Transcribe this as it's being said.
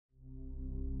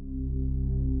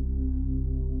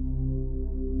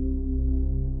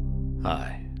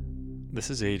Hi, this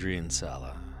is Adrian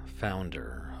Sala,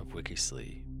 founder of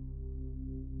Wikisleep.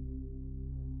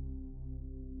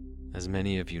 As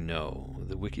many of you know,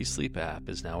 the Wikisleep app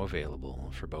is now available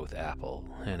for both Apple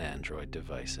and Android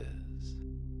devices.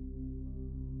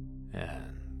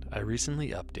 And I recently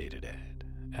updated it,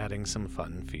 adding some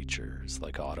fun features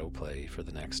like autoplay for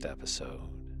the next episode,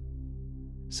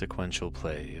 sequential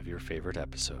play of your favorite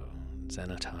episodes,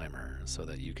 and a timer so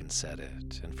that you can set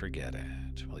it and forget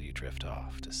it while you drift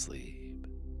off to sleep.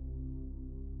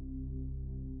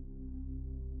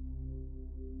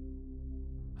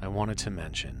 I wanted to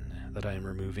mention that I am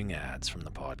removing ads from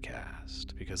the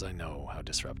podcast because I know how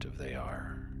disruptive they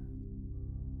are.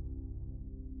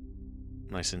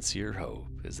 My sincere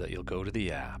hope is that you'll go to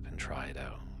the app and try it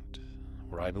out,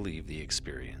 where I believe the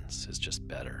experience is just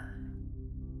better.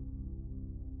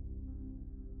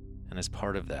 And as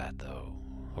part of that, though,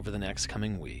 over the next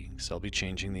coming weeks, I'll be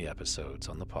changing the episodes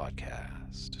on the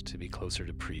podcast to be closer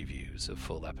to previews of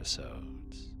full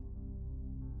episodes,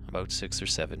 about 6 or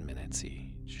 7 minutes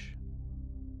each.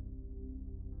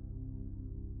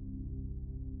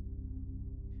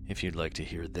 If you'd like to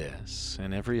hear this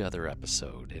and every other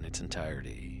episode in its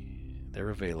entirety,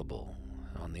 they're available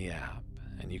on the app,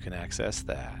 and you can access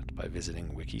that by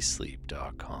visiting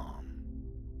wikisleep.com.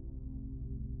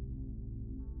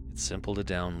 It's simple to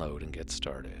download and get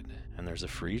started, and there's a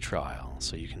free trial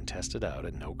so you can test it out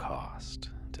at no cost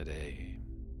today.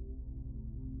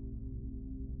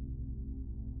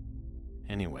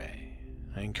 Anyway,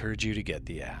 I encourage you to get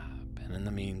the app, and in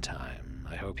the meantime,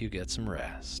 I hope you get some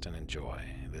rest and enjoy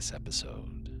this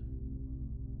episode.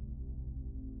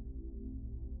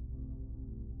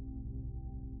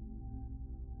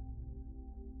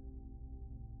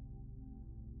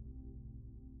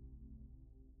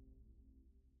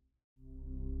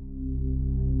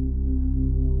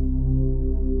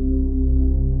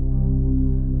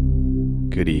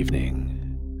 Good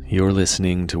evening. You're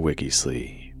listening to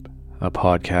Wikisleep, a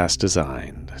podcast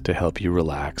designed to help you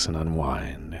relax and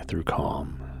unwind through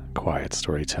calm, quiet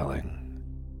storytelling.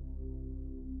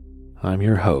 I'm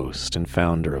your host and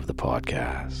founder of the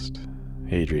podcast,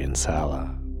 Adrian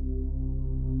Sala.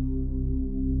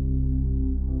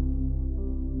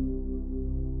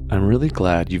 I'm really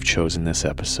glad you've chosen this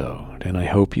episode, and I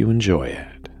hope you enjoy it.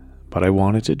 But I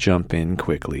wanted to jump in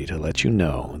quickly to let you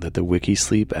know that the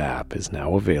Wikisleep app is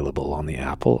now available on the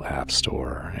Apple App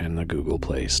Store and the Google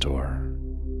Play Store.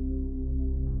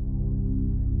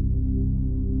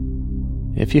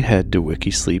 If you head to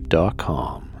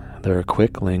wikisleep.com, there are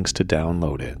quick links to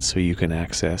download it so you can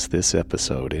access this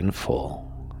episode in full,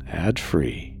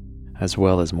 ad-free, as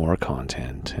well as more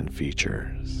content and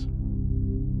features.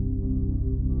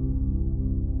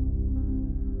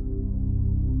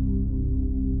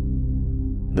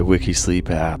 The Wikisleep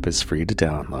app is free to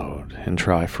download and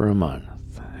try for a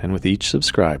month, and with each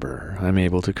subscriber, I'm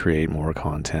able to create more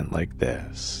content like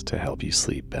this to help you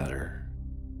sleep better.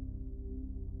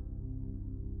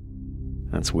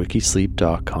 That's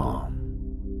wikisleep.com.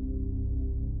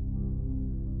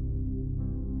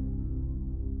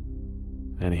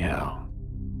 Anyhow,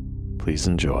 please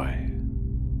enjoy.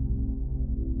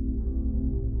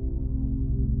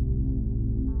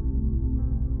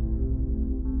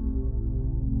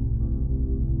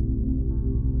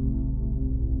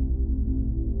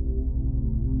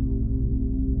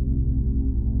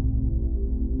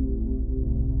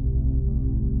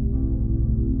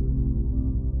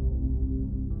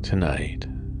 Tonight,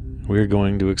 we're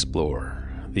going to explore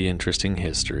the interesting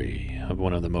history of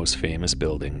one of the most famous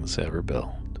buildings ever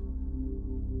built,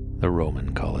 the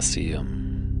Roman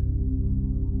Colosseum.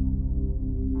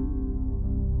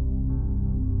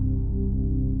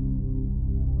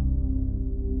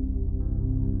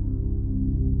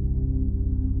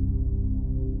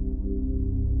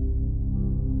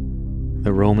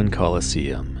 The Roman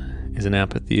Colosseum is an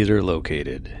amphitheater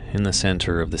located in the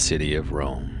center of the city of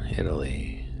Rome,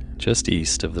 Italy, just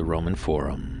east of the Roman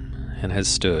Forum, and has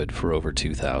stood for over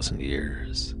 2,000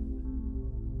 years.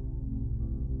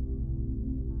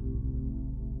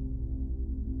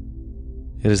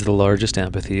 It is the largest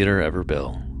amphitheater ever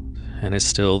built, and is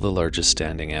still the largest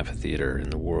standing amphitheater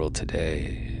in the world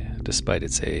today, despite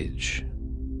its age.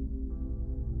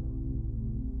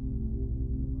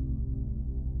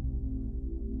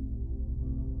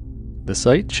 The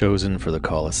site chosen for the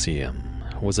Colosseum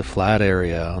was a flat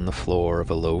area on the floor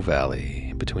of a low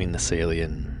valley between the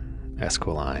Salian,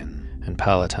 Esquiline, and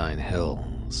Palatine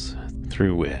hills,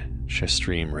 through which a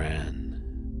stream ran.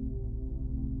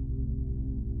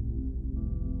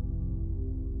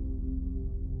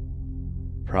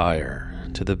 Prior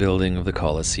to the building of the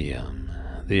Colosseum,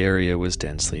 the area was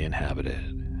densely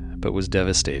inhabited but was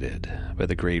devastated by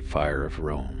the Great Fire of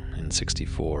Rome in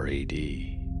 64 AD.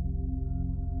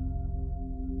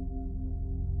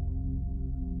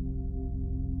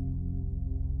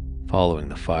 Following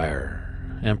the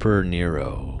fire, Emperor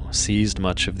Nero seized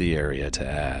much of the area to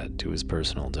add to his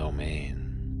personal domain.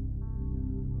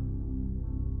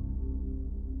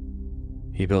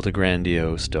 He built a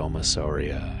grandiose Domus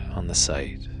Aurea on the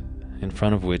site, in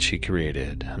front of which he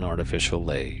created an artificial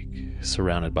lake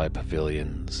surrounded by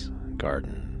pavilions,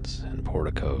 gardens, and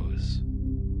porticos.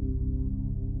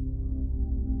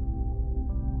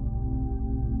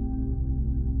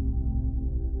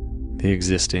 The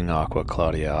existing Aqua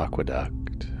Claudia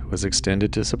aqueduct was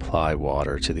extended to supply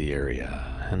water to the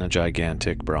area, and a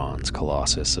gigantic bronze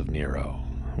Colossus of Nero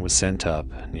was sent up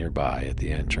nearby at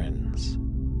the entrance.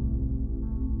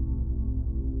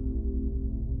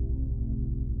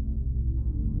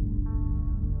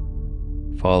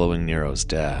 Following Nero's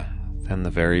death and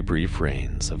the very brief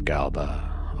reigns of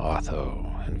Galba,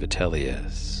 Otho, and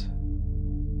Vitellius,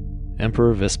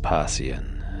 Emperor Vespasian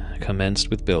commenced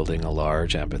with building a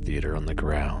large amphitheater on the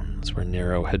grounds where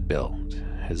Nero had built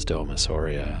his Domus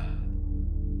Aurea.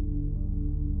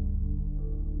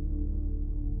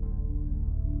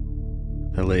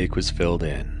 The lake was filled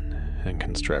in and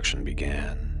construction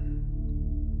began.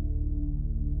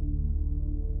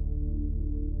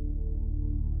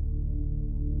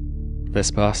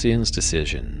 Vespasian's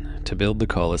decision to build the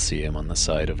Colosseum on the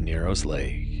side of Nero's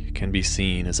lake can be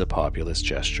seen as a populist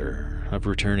gesture of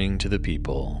returning to the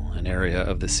people an area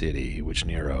of the city which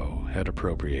Nero had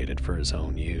appropriated for his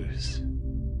own use.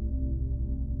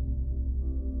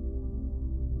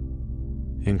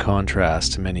 In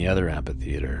contrast to many other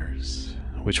amphitheaters,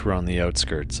 which were on the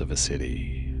outskirts of a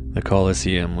city, the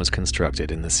Colosseum was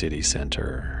constructed in the city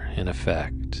center, in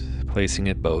effect, placing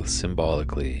it both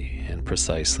symbolically and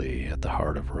precisely at the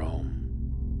heart of Rome.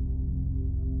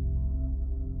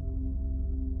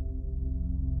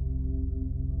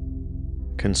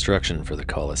 Construction for the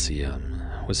Colosseum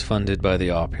was funded by the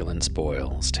opulent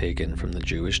spoils taken from the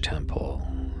Jewish temple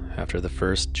after the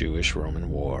First Jewish-Roman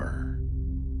War.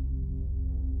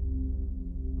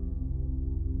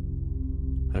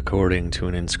 According to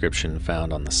an inscription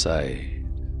found on the site,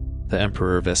 the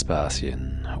Emperor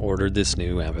Vespasian ordered this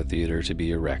new amphitheater to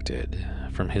be erected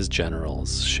from his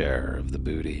general's share of the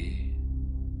booty.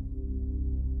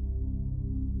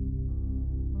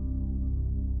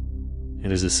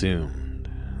 It is assumed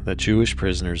that Jewish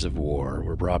prisoners of war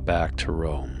were brought back to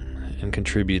Rome and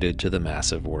contributed to the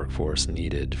massive workforce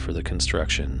needed for the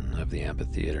construction of the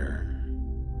amphitheater.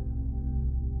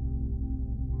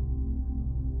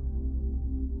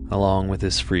 Along with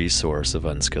this free source of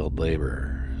unskilled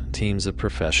labor, teams of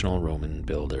professional Roman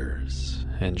builders,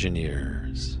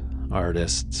 engineers,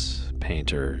 artists,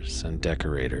 painters, and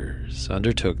decorators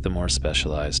undertook the more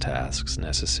specialized tasks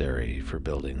necessary for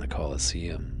building the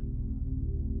Colosseum.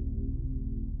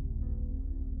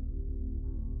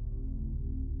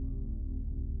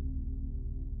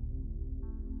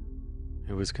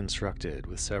 It was constructed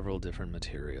with several different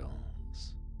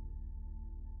materials: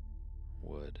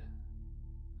 wood,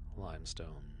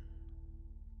 limestone,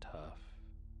 tuff,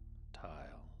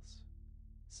 tiles,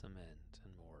 cement,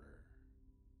 and mortar.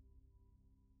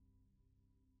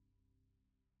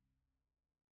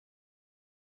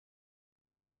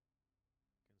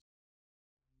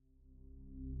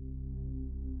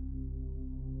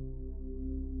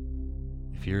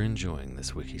 If you're enjoying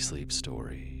this WikiSleep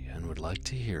story and would like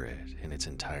to hear it in its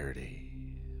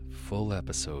entirety, full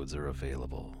episodes are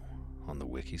available on the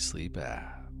WikiSleep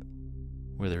app,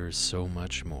 where there is so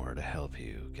much more to help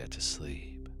you get to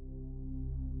sleep.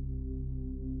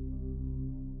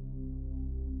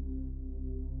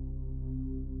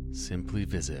 Simply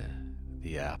visit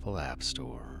the Apple App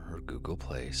Store or Google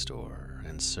Play Store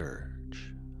and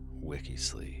search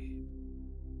WikiSleep.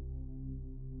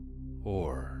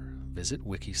 Or visit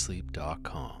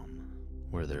wikisleep.com,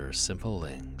 where there are simple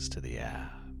links to the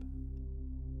app.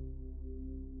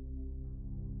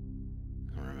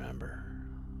 And remember,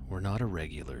 we're not a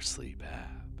regular sleep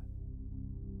app.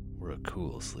 We're a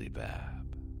cool sleep app.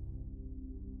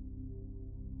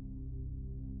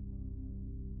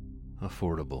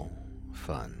 Affordable,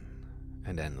 fun,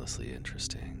 and endlessly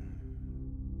interesting.